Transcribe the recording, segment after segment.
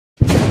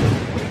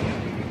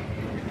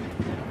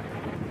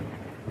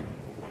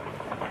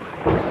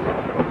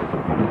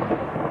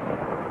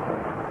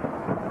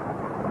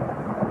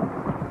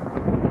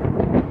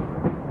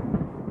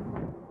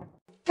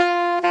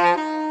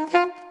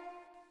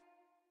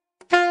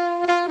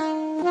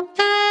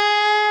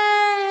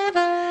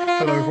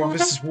Hello everyone,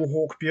 this is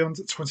Warhawk Beyond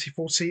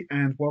 2040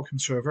 and welcome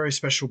to a very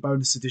special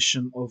bonus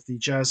edition of the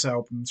Jazz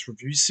Albums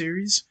Review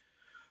Series.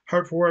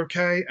 Hope we're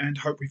okay and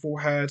hope we've all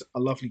had a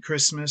lovely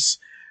Christmas,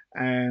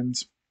 and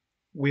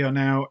we are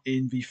now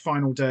in the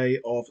final day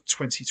of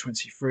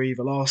 2023,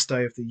 the last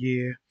day of the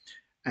year,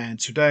 and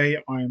today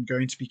I am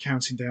going to be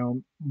counting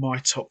down my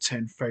top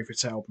 10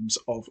 favourite albums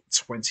of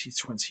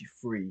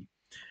 2023.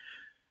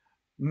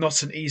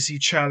 Not an easy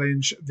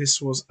challenge. This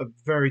was a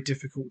very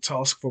difficult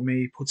task for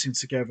me, putting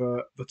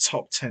together the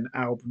top 10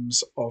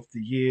 albums of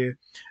the year,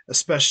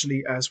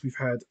 especially as we've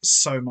had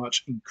so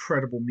much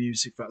incredible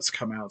music that's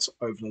come out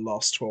over the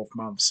last 12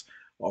 months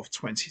of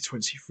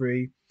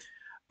 2023.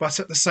 But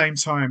at the same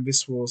time,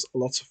 this was a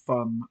lot of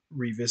fun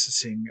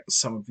revisiting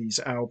some of these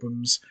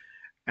albums.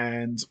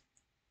 And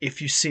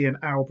if you see an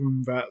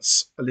album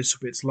that's a little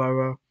bit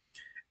lower,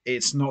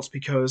 it's not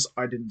because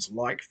I didn't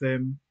like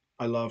them.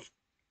 I love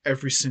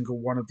every single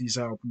one of these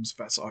albums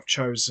that I've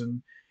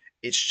chosen.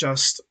 It's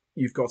just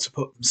you've got to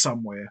put them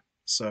somewhere.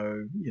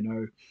 So,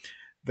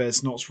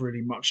 there's not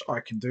really much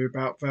I can do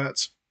about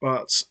that.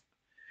 But,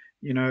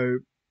 you know,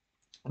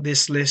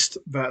 this list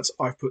that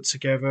I've put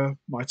together,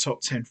 my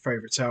top 10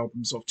 favourite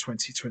albums of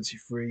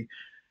 2023,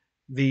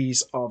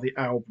 these are the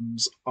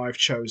albums I've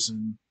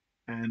chosen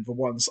and the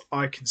ones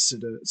I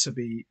consider to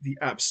be the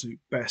absolute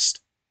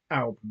best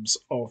albums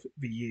of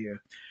the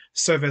year.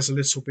 So there's a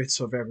little bit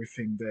of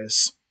everything.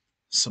 There's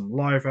some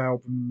live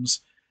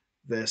albums,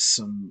 there's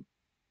some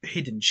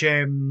hidden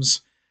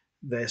gems,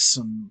 there's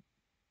some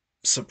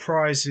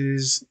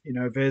surprises,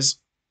 there's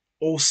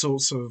all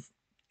sorts of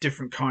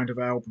different kind of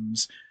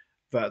albums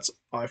that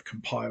I've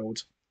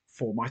compiled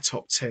for my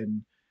top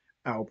 10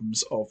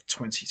 albums of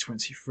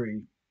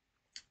 2023.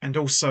 And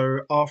also,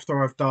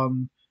 after I've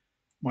done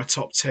my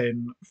top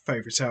 10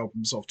 favourite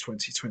albums of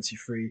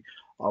 2023,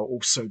 I'll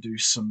also do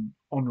some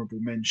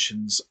honourable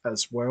mentions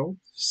as well.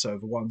 So,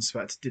 the ones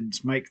that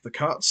didn't make the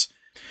cut.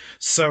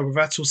 So, with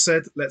that all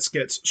said, let's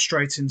get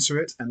straight into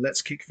it and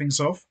let's kick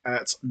things off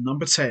at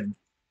number 10,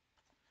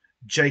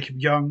 Jacob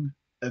Young,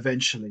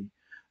 Eventually.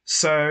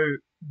 So,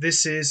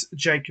 this is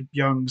Jacob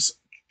Young's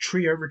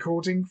trio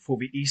recording for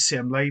the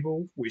ECM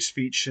label, which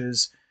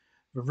features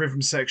the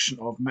rhythm section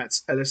of Matt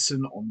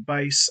Ellison on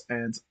bass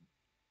and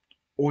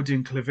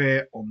Audien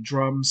Clavier on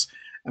drums.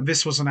 And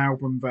this was an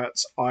album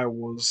that I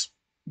was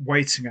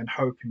waiting and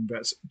hoping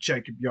that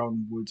Jacob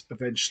Young would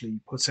eventually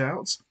put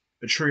out,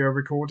 a trio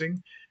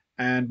recording.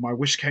 And my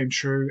wish came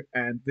true,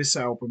 and this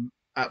album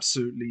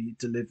absolutely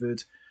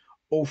delivered.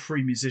 All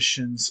three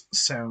musicians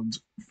sound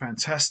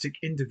fantastic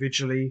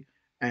individually,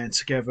 and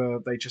together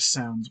they just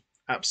sound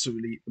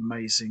absolutely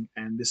amazing.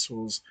 And this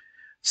was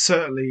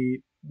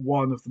certainly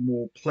one of the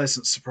more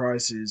pleasant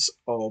surprises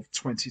of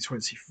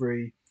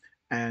 2023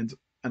 and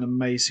an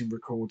amazing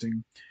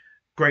recording.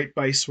 Great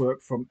bass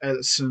work from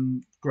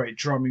Ellison, great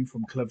drumming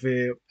from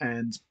Clavier,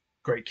 and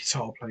great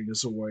guitar playing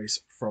as always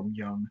from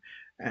Young.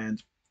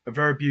 And a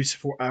very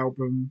beautiful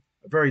album,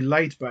 a very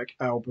laid back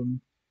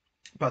album,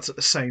 but at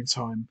the same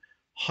time,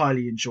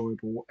 highly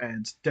enjoyable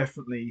and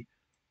definitely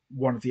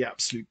one of the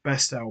absolute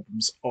best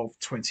albums of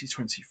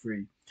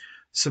 2023.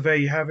 So there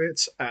you have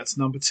it at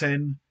number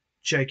 10,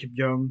 Jacob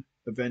Young,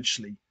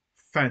 Eventually.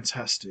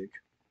 Fantastic.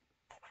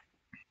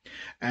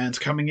 And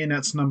coming in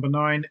at number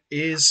 9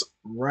 is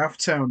Ralph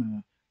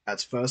Towner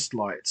at First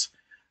Light.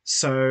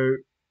 So,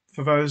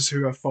 for those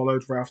who have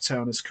followed Ralph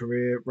Towner's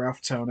career, Ralph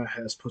Towner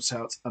has put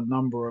out a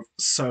number of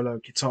solo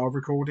guitar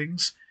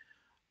recordings,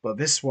 but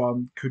this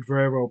one could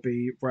very well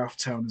be Ralph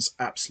Towner's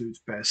absolute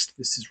best.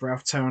 This is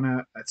Ralph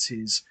Towner at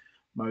his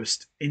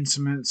most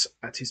intimate,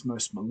 at his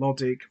most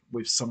melodic,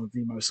 with some of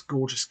the most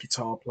gorgeous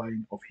guitar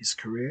playing of his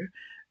career.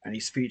 And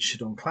he's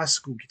featured on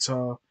classical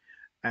guitar,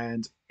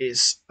 and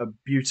it's a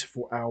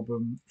beautiful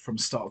album from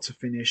start to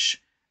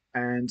finish.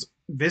 And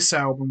this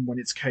album, when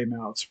it came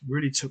out,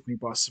 really took me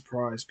by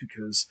surprise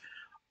because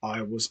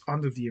I was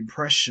under the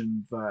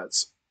impression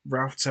that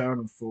Ralph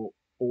Towner, for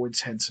all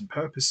intents and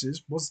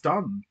purposes, was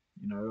done.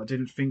 I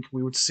didn't think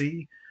we would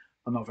see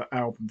another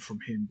album from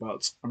him,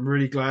 but I'm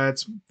really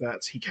glad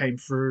that he came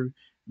through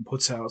and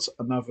put out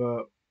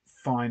another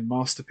fine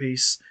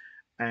masterpiece.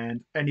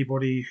 And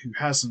anybody who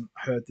hasn't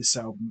heard this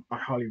album, I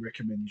highly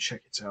recommend you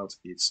check it out.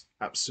 It's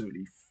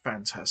absolutely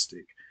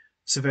fantastic.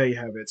 So there you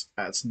have it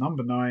at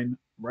number 9,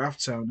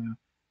 Ralph Towner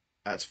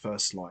at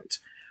First Light.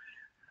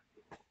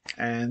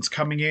 And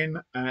coming in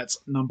at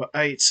number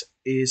 8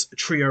 is a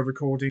trio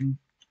recording,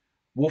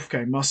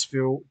 Wolfgang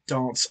Musville,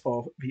 Dance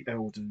of the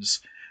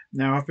Elders.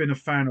 Now, I've been a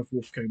fan of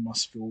Wolfgang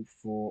Musville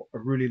for a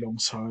really long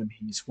time.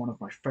 He's one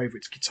of my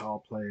favourite guitar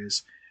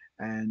players,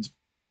 and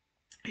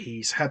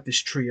he's had this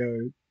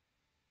trio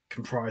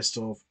comprised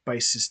of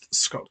bassist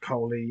Scott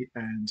Coley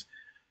and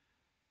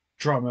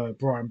drummer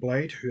Brian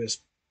Blade, who has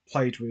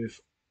played with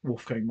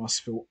Wolfgang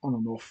Musville on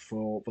and off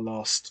for the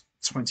last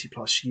 20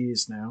 plus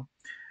years now.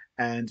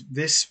 And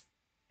this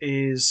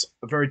is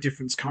a very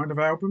different kind of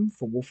album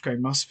for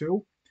Wolfgang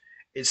Musville.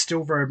 It's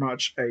still very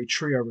much a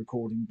trio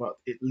recording, but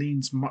it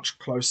leans much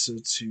closer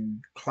to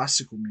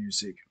classical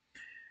music.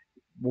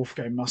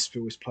 Wolfgang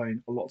Musfield is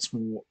playing a lot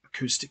more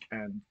acoustic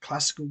and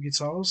classical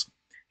guitars.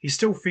 He's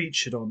still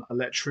featured on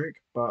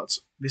electric, but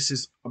this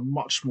is a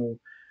much more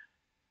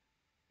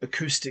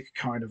acoustic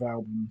kind of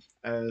album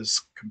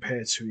as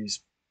compared to his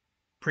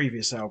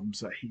previous albums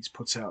that he's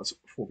put out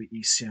for the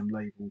ECM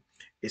label.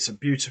 It's a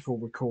beautiful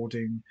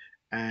recording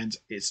and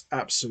it's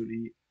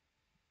absolutely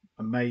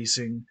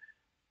amazing.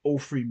 All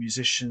three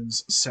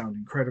musicians sound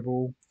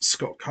incredible.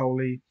 Scott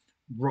Coley,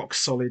 rock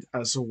solid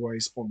as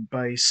always on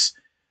bass.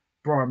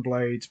 Brian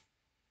Blade,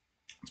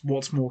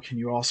 what more can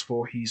you ask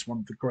for? He's one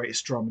of the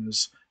greatest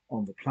drummers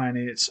on the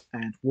planet.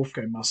 And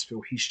Wolfgang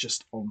Musfield, he's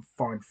just on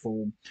fine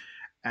form.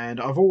 And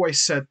I've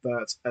always said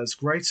that as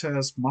great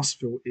as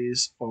Musfield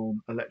is on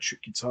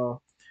electric guitar,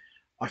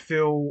 I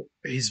feel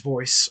his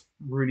voice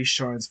really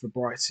shines the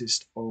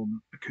brightest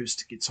on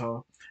acoustic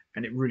guitar,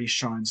 and it really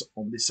shines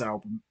on this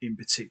album in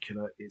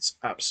particular. It's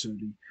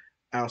absolutely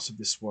out of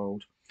this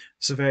world.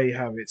 So there you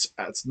have it.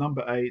 At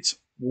number 8,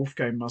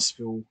 Wolfgang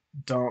Musfield,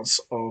 Dance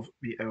of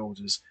the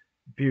Elders.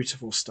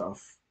 Beautiful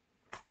stuff.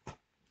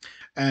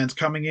 And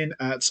coming in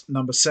at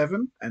number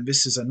 7, and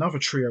this is another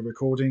trio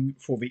recording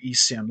for the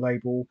ECM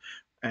label,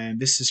 and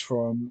this is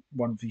from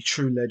one of the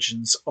true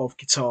legends of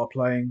guitar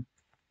playing,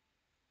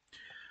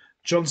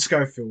 John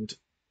Scofield,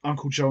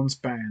 Uncle John's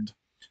Band.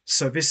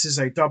 So this is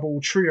a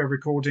double trio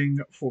recording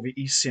for the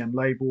ECM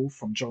label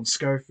from John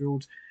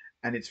Scofield,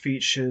 and it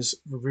features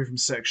the rhythm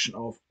section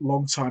of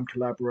longtime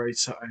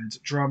collaborator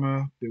and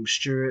drummer Bill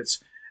Stewart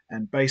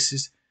and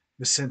bassist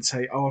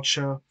Vicente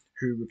Archer,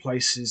 who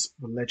replaces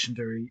the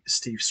legendary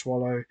Steve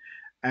Swallow.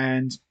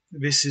 And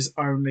this is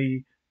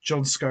only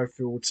John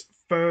Scofield's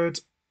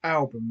third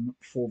album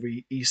for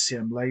the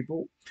ECM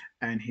label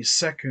and his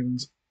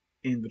second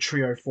in the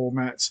trio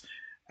format.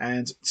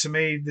 And to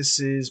me, this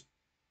is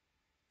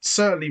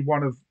certainly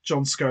one of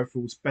John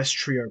Scofield's best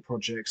trio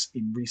projects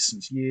in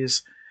recent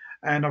years.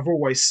 And I've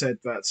always said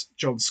that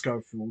John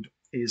Scofield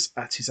is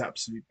at his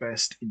absolute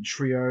best in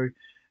trio.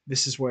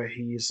 This is where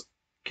his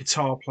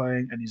guitar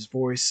playing and his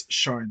voice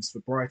shines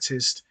the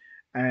brightest.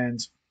 And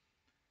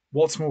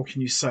what more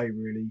can you say,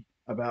 really,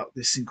 about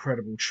this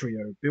incredible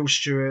trio? Bill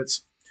Stewart,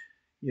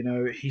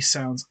 he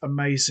sounds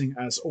amazing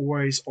as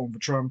always on the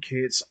drum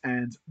kit,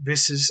 and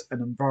this is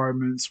an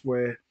environment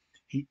where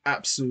he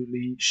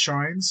absolutely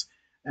shines.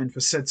 And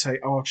Vicente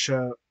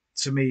Archer,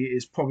 to me,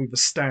 is probably the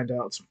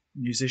standout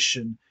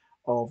musician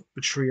of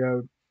the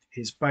trio.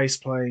 His bass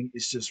playing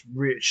is just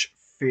rich,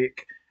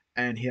 thick,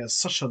 and he has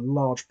such a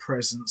large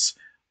presence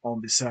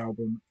on this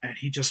album, and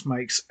he just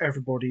makes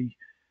everybody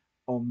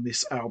on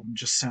this album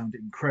just sound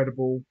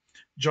incredible.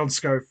 John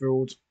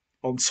Scofield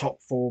on top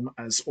form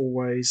as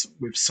always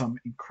with some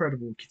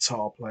incredible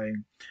guitar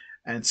playing.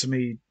 And to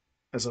me,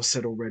 as I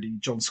said already,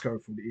 John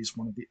Scofield is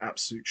one of the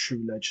absolute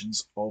true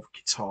legends of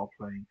guitar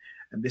playing.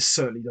 And this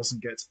certainly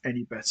doesn't get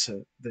any better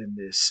than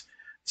this.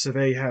 So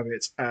there you have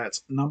it at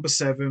number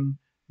 7,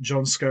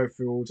 John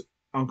Scofield,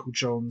 Uncle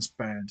John's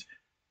Band.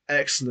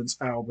 Excellent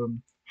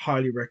album,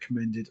 highly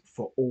recommended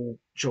for all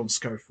John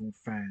Scofield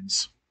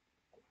fans.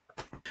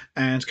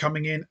 And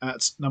coming in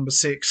at number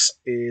 6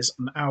 is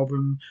an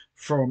album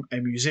from a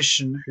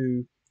musician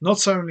who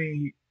not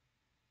only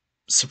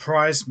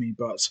surprised me,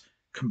 but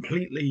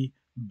completely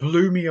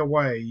blew me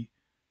away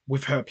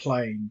with her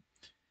playing.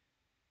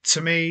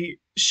 To me,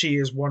 she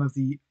is one of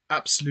the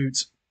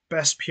absolute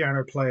best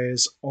piano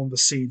players on the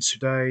scene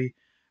today,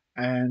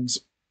 and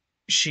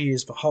she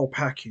is the whole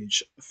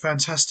package. A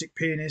fantastic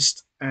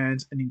pianist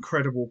and an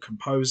incredible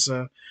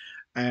composer,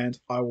 and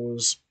I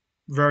was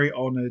very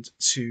honored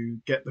to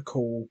get the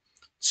call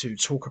to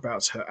talk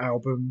about her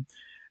album.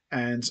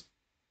 And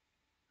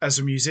as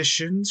a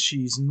musician,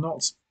 she's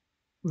not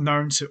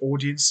known to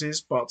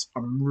audiences, but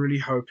I'm really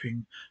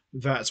hoping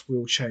that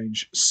will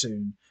change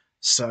soon.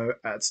 So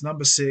at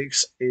number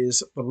 6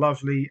 is the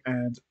lovely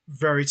and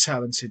very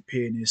talented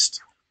pianist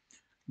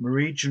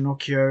Marie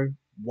Ginocchio,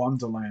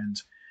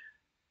 Wonderland.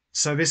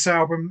 So this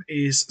album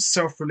is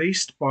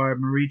self-released by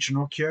Marie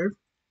Ginocchio.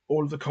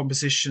 All of the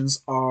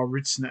compositions are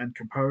written and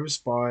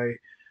composed by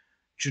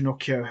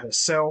Ginocchio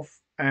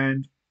herself,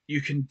 and you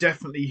can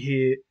definitely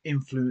hear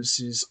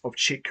influences of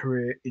Chick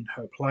Corea in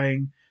her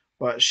playing,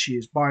 but she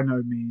is by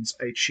no means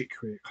a Chick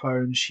Corea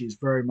clone. She is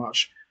very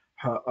much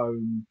her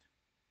own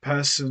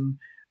person,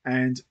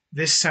 and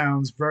this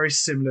sounds very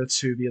similar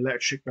to the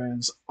Electric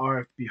Band's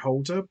Eye of the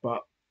Beholder,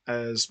 but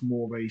as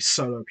more of a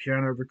solo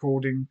piano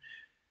recording.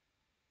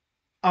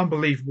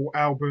 Unbelievable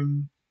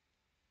album.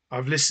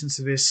 I've listened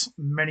to this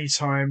many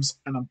times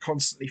and I'm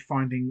constantly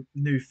finding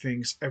new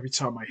things every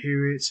time I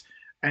hear it.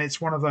 And it's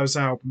one of those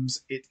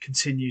albums, it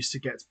continues to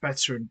get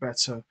better and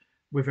better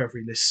with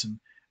every listen.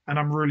 And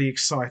I'm really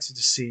excited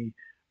to see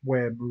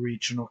where Marie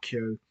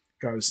Ginocchio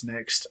goes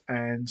next.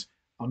 And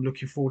I'm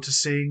looking forward to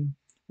seeing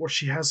what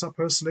she has up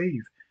her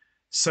sleeve.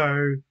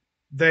 So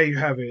there you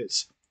have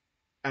it.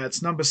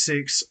 At number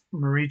 6,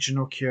 Marie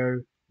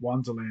Ginocchio,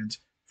 Wonderland.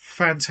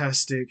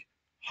 Fantastic,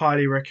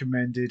 highly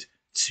recommended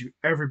to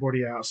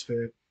everybody out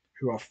there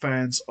who are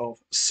fans of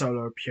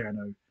solo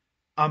piano.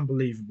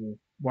 Unbelievable.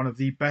 One of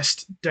the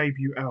best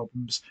debut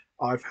albums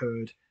I've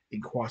heard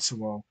in quite a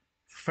while.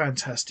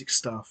 Fantastic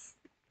stuff.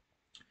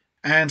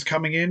 And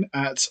coming in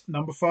at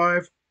number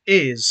 5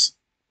 is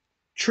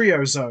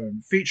Trio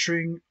Zone,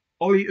 featuring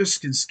Ollie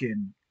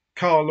Uskinskin,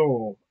 Carl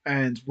Orr,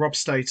 and Rob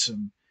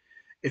Staten.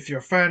 If you're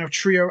a fan of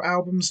trio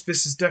albums,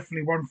 this is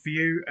definitely one for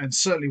you, and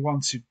certainly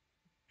one to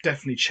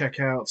definitely check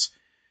out.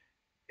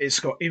 It's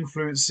got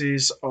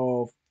influences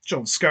of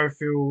John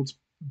Scofield,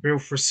 Bill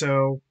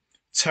Frisell,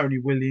 Tony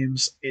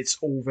Williams. It's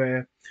all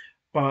there.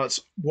 But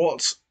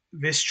what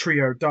this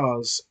trio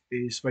does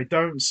is they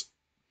don't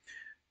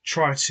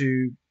try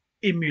to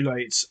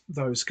emulate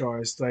those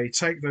guys. They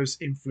take those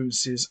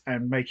influences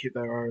and make it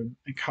their own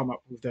and come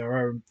up with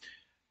their own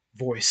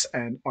voice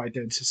and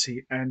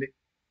identity. And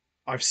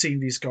I've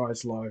seen these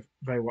guys live.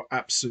 They were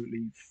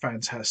absolutely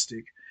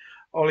fantastic.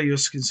 Ollie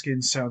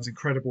Uskinskin sounds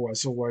incredible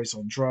as always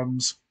on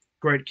drums.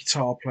 Great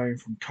guitar playing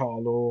from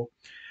Carl Orr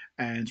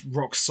and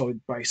rock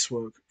solid bass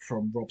work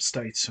from Rob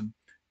Staten.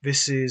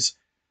 This is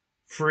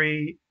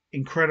three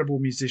incredible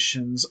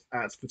musicians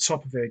at the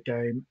top of their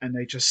game, and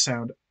they just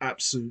sound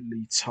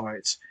absolutely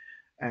tight.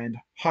 And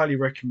highly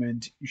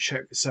recommend you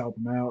check this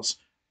album out.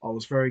 I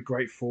was very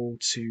grateful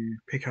to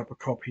pick up a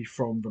copy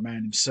from the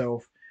man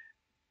himself,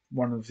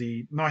 one of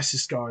the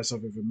nicest guys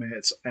I've ever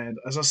met, and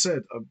as I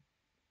said, an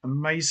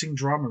amazing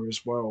drummer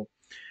as well.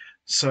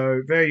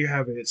 So there you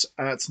have it.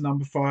 At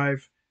number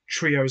 5,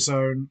 Trio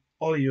Zone,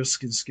 Ollie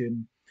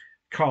Uskinskin,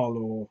 Carl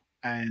Orr,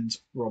 and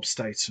Rob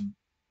Staten.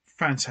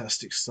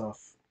 Fantastic stuff.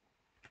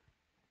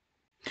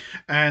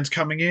 And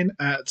coming in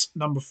at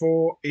number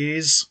 4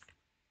 is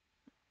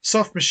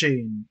Soft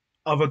Machine,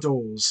 Other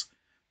Doors.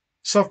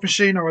 Soft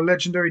Machine are a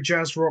legendary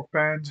jazz rock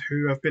band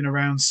who have been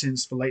around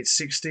since the late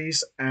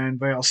 60s, and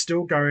they are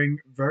still going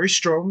very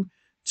strong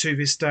to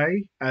this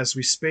day as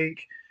we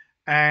speak.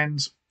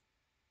 And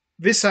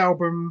this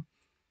album,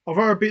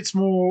 although a bit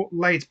more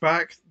laid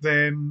back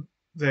than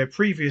their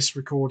previous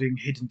recording,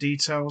 Hidden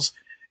Details,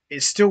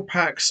 it still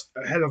packs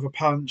a hell of a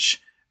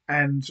punch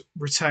and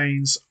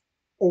retains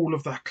all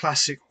of the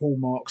classic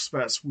hallmarks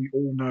that we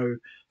all know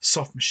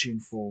Soft Machine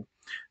for.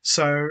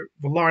 So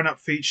the lineup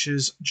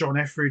features John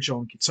Etheridge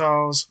on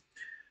guitars,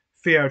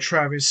 Theo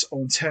Travis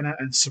on tenor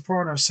and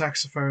soprano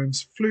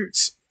saxophones,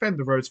 flutes,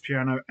 Fender Rhodes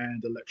piano,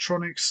 and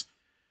electronics,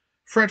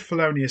 Fred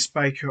Thelonious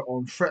Baker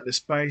on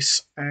fretless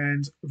bass,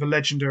 and the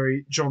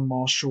legendary John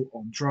Marshall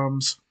on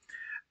drums,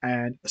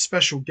 and a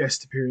special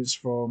guest appearance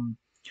from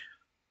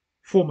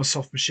former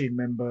Soft Machine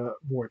member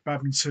Roy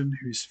Babington,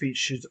 who's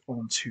featured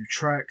on 2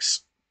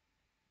 tracks.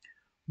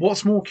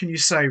 What more can you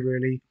say,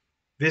 really?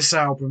 This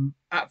album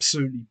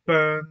absolutely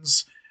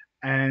burns,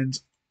 and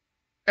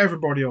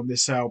everybody on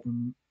this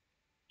album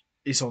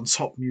is on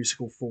top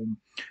musical form.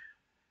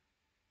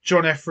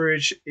 John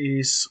Etheridge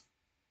is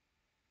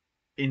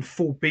in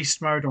full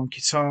beast mode on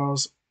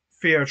guitars.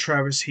 Theo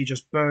Travis, he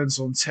just burns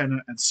on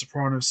tenor and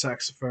soprano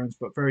saxophones,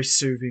 but very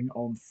soothing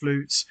on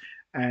flutes,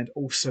 and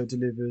also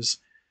delivers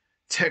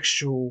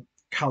textural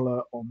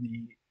colour on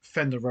the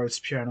Fender Rhodes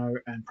piano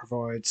and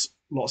provides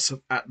lots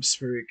of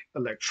atmospheric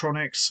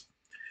electronics.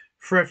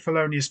 Fred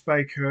Thelonious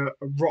Baker,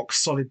 a rock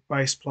solid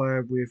bass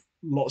player with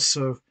lots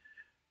of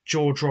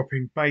jaw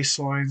dropping bass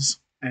lines,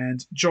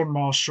 and John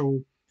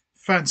Marshall,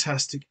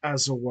 fantastic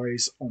as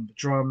always on the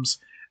drums,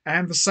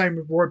 and the same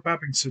with Roy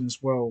Babington as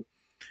well,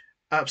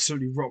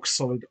 absolutely rock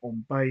solid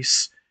on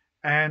bass.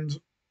 And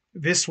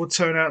this would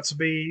turn out to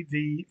be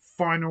the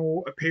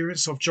final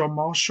appearance of John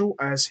Marshall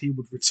as he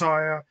would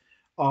retire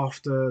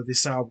after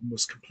this album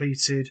was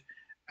completed.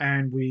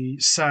 And we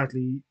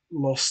sadly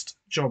lost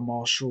John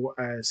Marshall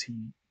as he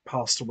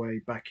passed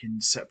away back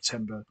in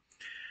September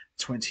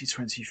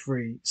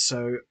 2023.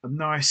 So a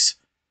nice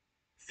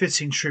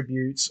fitting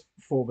tribute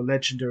for the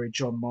legendary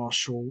John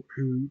Marshall,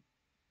 who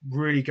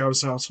really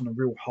goes out on a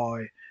real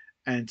high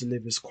and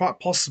delivers, quite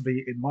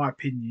possibly, in my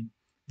opinion,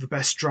 the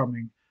best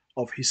drumming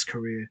of his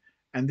career.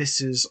 And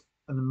this is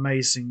an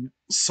amazing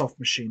Soft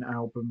Machine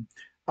album.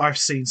 I've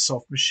seen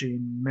Soft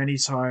Machine many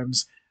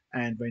times,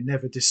 and they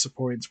never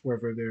disappoint,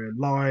 whether they're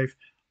live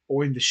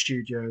or in the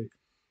studio.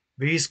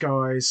 These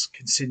guys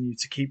continue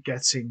to keep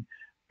getting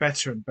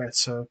better and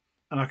better,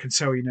 and I can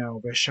tell you now,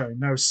 they're showing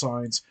no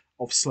signs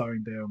of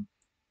slowing down.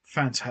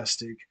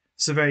 Fantastic.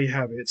 So there you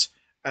have it.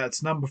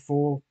 At number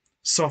 4,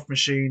 Soft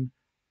Machine,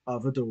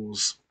 Other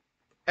Doors.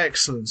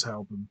 Excellent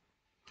album.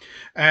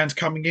 And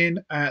coming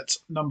in at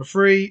number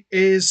 3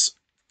 is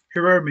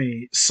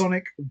Hiromi,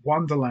 Sonic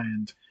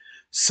Wonderland.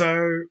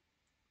 So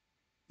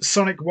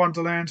Sonic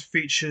Wonderland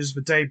features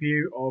the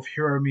debut of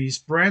Hiromi's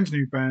brand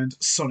new band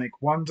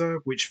Sonic Wonder,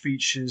 which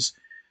features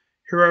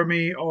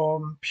Hiromi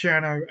on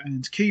piano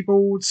and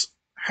keyboards,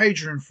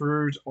 Hadrian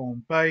Farud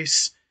on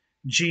bass,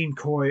 Gene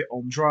Coy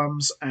on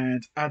drums,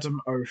 and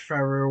Adam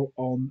O'Farrell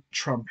on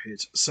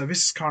trumpet. So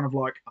this is kind of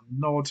like a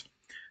nod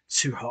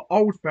to her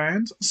old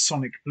band,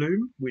 Sonic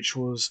Bloom, which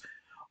was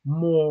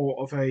more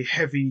of a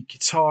heavy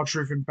guitar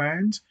driven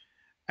band.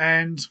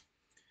 And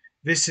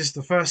this is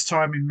the first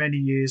time in many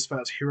years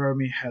that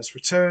Hiromi has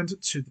returned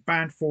to the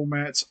band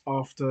format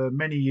after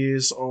many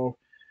years of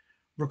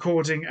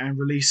recording and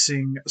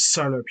releasing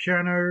solo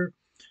piano,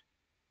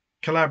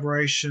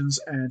 collaborations,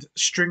 and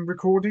string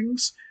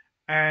recordings.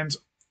 And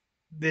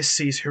this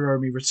sees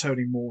Hiromi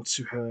returning more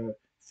to her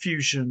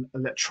fusion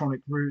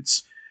electronic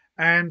roots.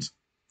 And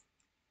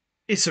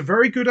it's a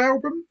very good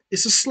album.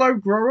 It's a slow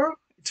grower.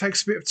 It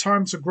takes a bit of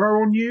time to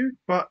grow on you,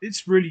 but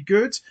it's really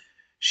good.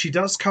 She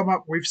does come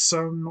up with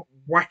some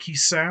wacky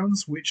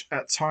sounds, which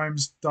at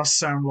times does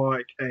sound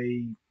like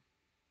a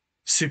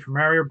Super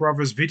Mario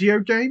Brothers video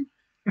game,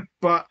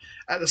 but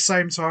at the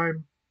same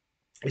time,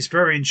 it's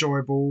very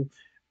enjoyable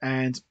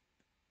and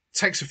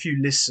takes a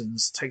few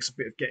listens, takes a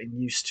bit of getting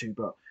used to,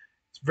 but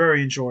it's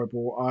very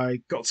enjoyable.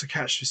 I got to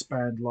catch this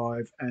band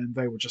live and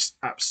they were just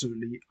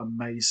absolutely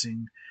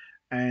amazing.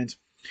 And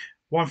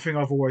one thing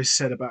I've always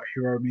said about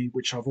Hiromi,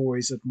 which I've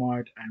always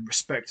admired and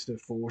respected her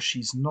for,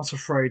 she's not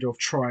afraid of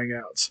trying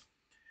out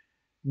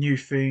new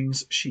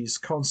things. She's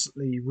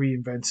constantly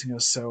reinventing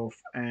herself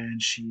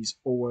and she's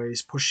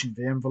always pushing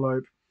the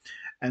envelope.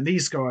 And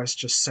these guys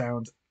just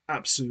sound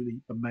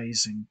absolutely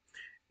amazing.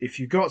 If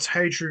you got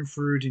Hadrian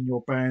Frood in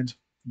your band,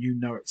 you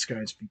know it's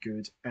going to be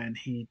good. And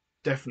he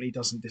definitely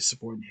doesn't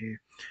disappoint here.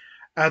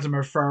 Adam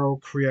O'Farrell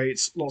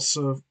creates lots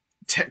of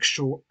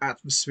textural,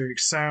 atmospheric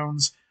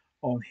sounds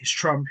on his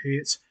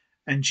trumpet,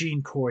 and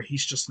Gene Coy,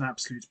 he's just an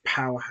absolute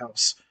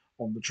powerhouse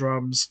on the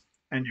drums.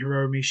 And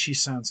Hiromi, she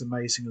sounds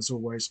amazing as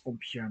always on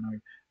piano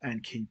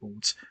and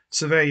keyboards.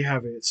 So there you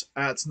have it.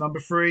 At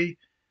number 3,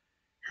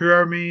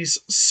 Hiromi's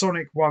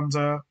Sonic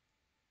Wonder,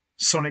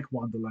 Sonic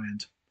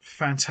Wonderland.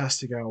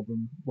 Fantastic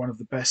album, one of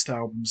the best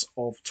albums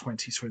of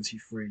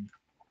 2023.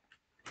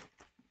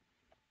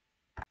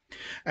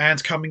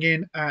 And coming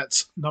in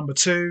at number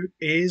 2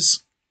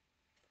 is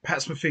Pat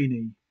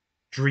Metheny,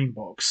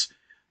 Dreambox.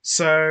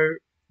 So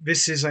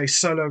this is a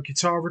solo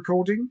guitar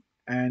recording,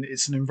 and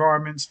it's an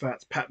environment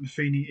that Pat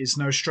Metheny is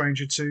no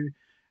stranger to,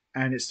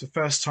 and it's the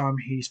first time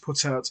he's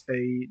put out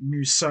a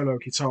new solo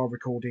guitar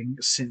recording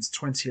since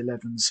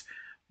 2011's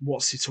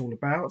What's It All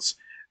About.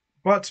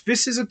 But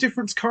this is a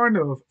different kind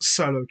of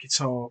solo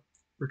guitar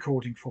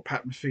recording for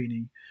Pat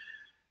Metheny.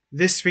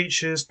 This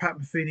features Pat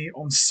Metheny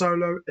on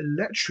solo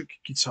electric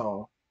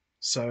guitar.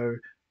 So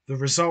the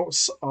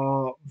results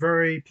are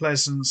very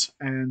pleasant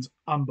and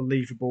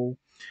unbelievable.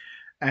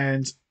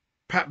 And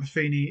Pat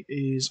Metheny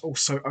is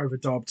also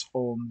overdubbed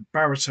on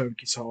baritone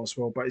guitar as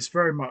well, but it's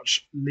very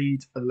much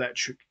lead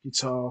electric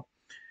guitar.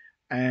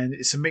 And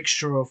it's a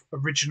mixture of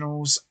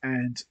originals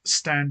and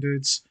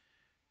standards.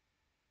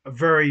 A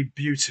very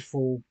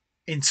beautiful,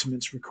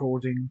 intimate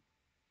recording.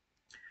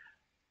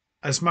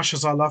 As much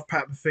as I love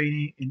Pat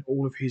Metheny in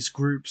all of his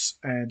groups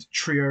and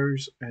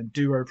trios and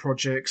duo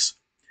projects,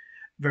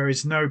 there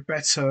is no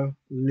better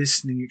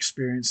listening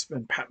experience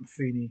than Pat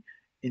Metheny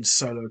in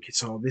solo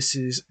guitar. This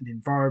is an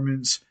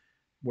environment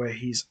where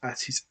he's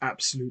at his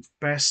absolute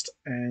best,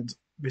 and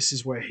this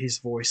is where his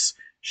voice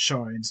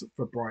shines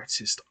the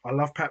brightest. I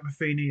love Pat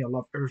Metheny, I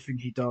love everything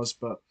he does,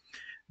 but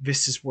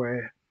this is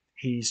where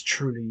he's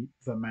truly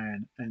the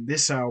man. And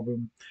this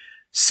album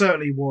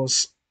certainly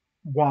was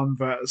one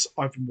that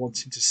I've been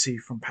wanting to see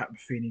from Pat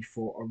Metheny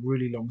for a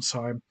really long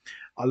time.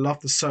 I love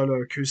the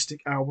solo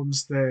acoustic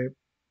albums, they're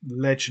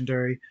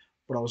legendary,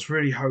 but I was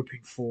really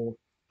hoping for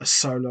a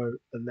solo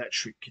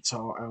electric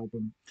guitar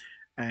album,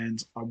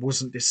 and I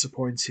wasn't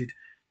disappointed.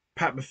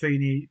 Pat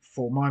Metheny,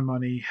 for my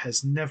money,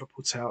 has never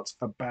put out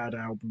a bad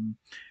album.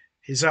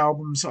 His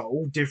albums are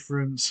all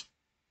different,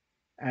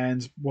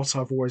 and what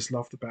I've always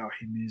loved about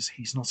him is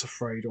he's not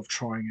afraid of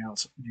trying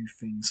out new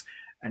things,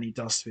 and he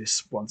does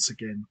this once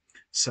again.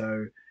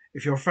 So,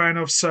 if you're a fan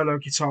of solo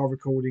guitar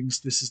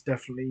recordings, this is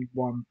definitely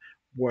one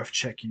worth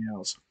checking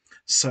out.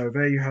 So,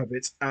 there you have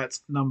it at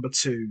number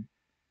 2,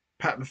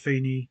 Pat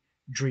Metheny,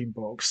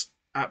 Dreambox.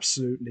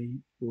 Absolutely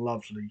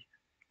lovely.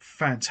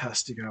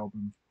 Fantastic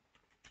album.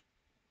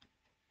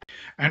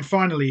 And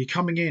finally,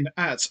 coming in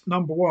at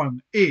number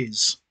 1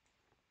 is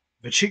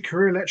the Chick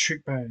Corea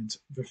Electric Band,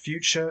 The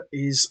Future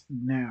Is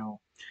Now.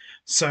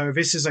 So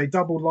this is a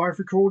double live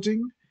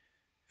recording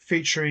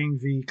featuring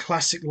the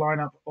classic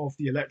lineup of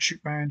the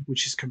Electric Band,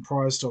 which is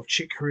comprised of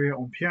Chick Corea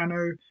on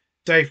piano,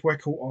 Dave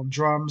Weckl on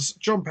drums,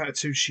 John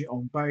Patitucci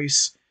on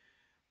bass,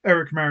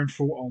 Eric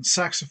Marienthal on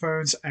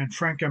saxophones, and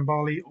Frank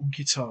Gambale on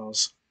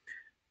guitars.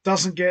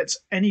 Doesn't get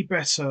any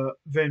better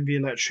than the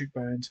Electric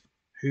Band,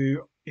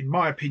 who, in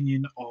my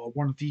opinion, are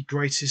one of the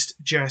greatest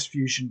jazz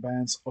fusion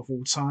bands of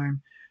all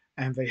time,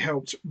 and they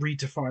helped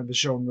redefine the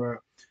genre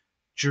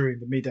during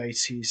the mid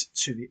 80s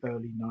to the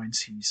early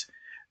 90s.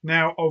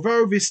 Now,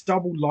 although this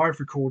double live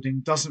recording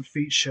doesn't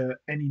feature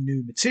any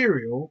new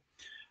material,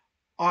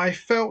 I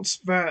felt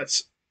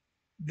that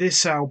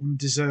this album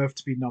deserved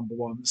to be number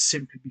 1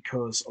 simply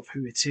because of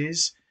who it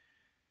is.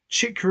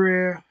 Chick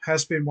Corea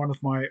has been one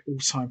of my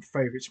all-time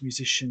favourite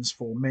musicians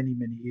for many,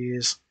 many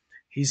years.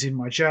 He's in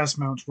my Jazz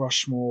Mount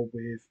Rushmore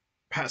with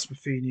Pat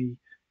Metheny,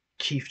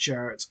 Keith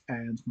Jarrett,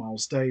 and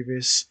Miles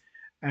Davis.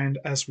 And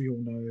as we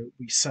all know,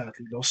 we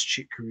sadly lost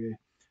Chick Corea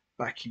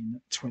back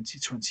in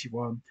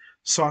 2021.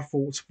 So I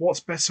thought,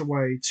 what better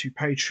way to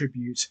pay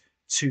tribute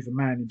to the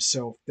man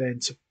himself than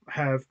to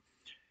have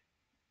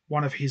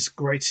one of his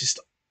greatest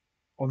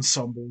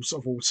ensembles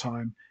of all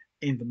time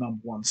in the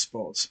number one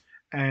spot.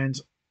 And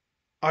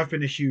I've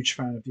been a huge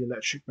fan of the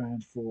Electric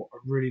Band for a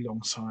really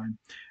long time,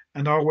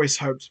 and I always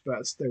hoped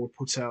that they would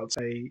put out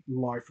a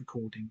live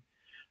recording.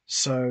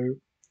 So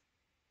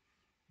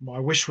my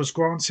wish was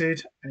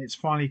granted, and it's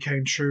finally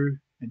came true.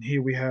 And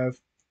here we have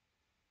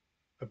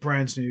a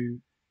brand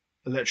new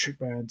Electric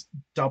Band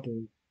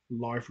double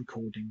live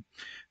recording.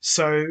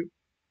 So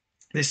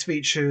this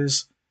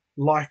features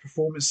live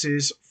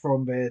performances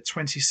from their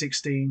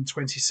 2016,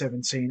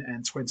 2017,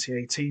 and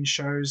 2018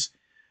 shows,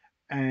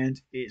 and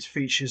it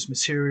features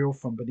material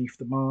from Beneath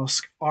the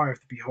Mask, Eye of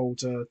the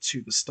Beholder,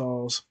 To the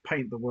Stars,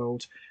 Paint the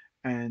World,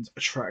 and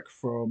a track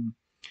from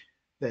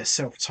their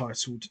self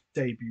titled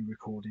debut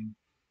recording.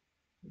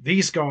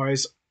 These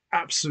guys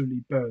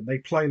absolutely burn. They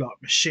play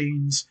like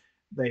machines,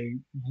 they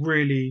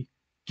really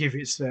give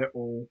it their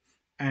all,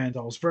 and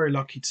I was very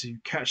lucky to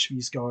catch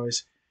these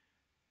guys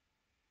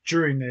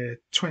during their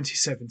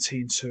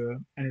 2017 tour,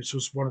 and it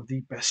was one of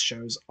the best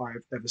shows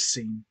I've ever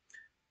seen.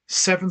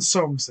 7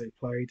 songs they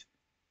played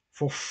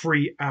for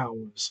 3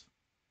 hours.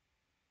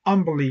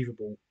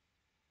 Unbelievable.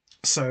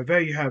 So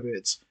there you have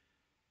it.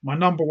 My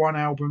number one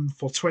album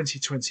for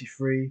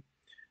 2023,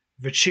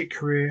 The Chick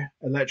Corea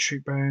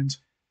Electric Band,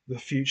 The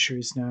Future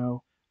Is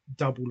Now,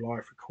 double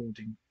live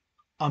recording.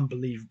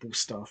 Unbelievable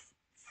stuff.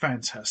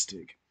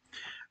 Fantastic.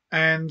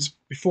 And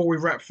before we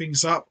wrap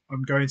things up,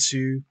 I'm going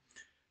to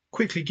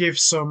quickly give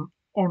some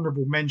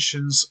honourable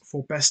mentions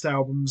for best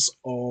albums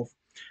of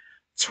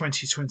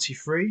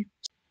 2023.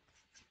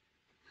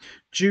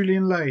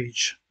 Julian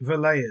Lage, The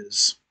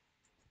Layers.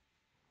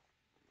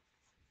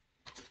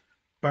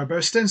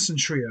 Bobo Stenson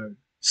Trio,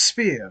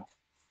 Sphere.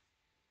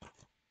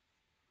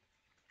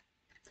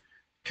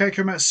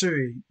 Keiko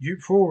Matsui,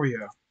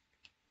 Euphoria.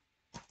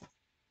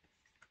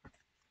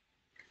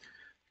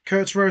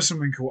 Kurt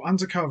Rosenwinkel,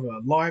 Undercover,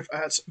 live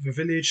at the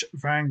Village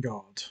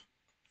Vanguard.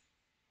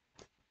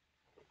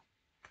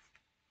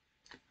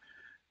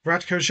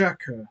 Radko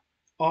Jaka,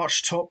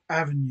 Archtop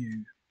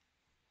Avenue.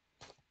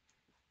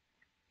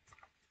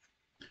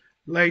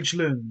 Lage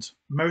Lund,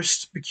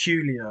 Most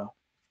Peculiar.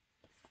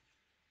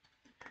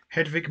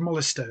 Hedvig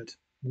Mollestad,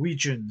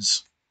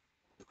 Weejuns.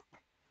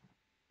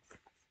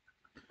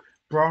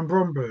 Brian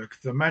Bromberg,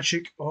 The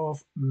Magic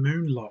of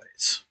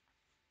Moonlight.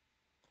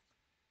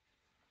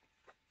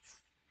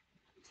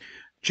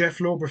 Jeff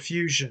Lorber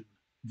Fusion,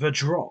 The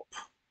Drop.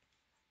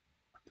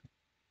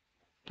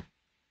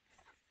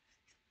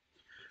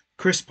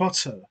 Chris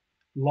Potter,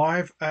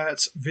 live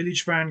at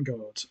Village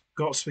Vanguard,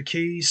 Got the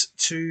Keys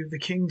to the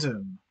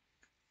Kingdom.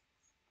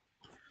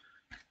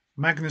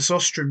 Magnus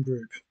Ostrom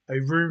Group,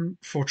 A Room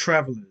for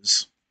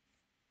Travellers.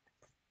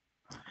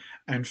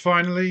 And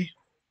finally,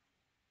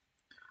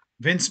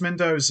 Vince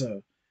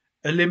Mendoza,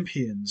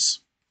 Olympians.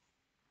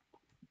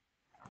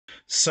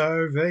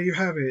 So there you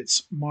have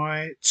it,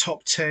 my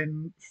top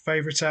 10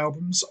 favourite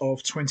albums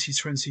of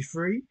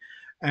 2023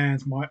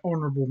 and my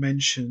honourable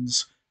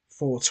mentions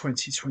for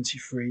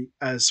 2023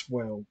 as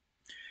well.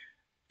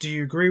 Do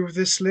you agree with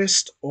this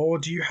list, or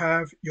do you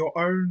have your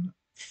own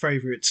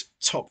favourite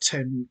top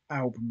 10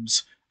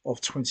 albums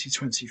of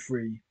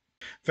 2023?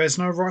 There's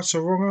no right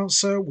or wrong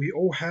answer. We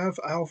all have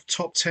our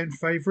top 10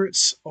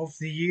 favourites of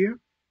the year.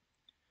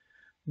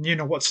 You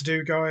know what to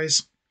do,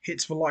 guys.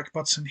 Hit the like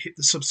button, hit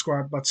the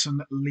subscribe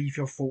button, leave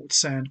your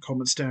thoughts and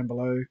comments down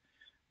below,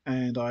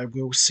 and I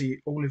will see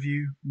all of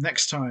you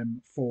next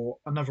time for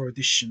another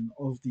edition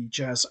of the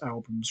Jazz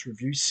Albums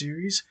Review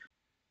Series.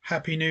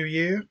 Happy New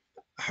Year.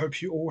 I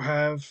hope you all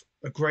have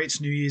a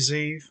great New Year's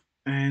Eve,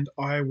 and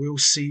I will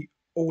see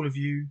all of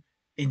you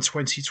in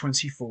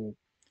 2024.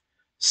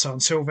 So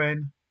until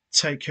then,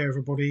 take care,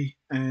 everybody,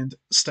 and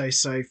stay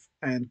safe.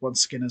 And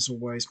once again, as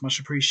always, much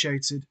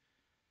appreciated.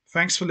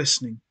 Thanks for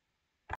listening.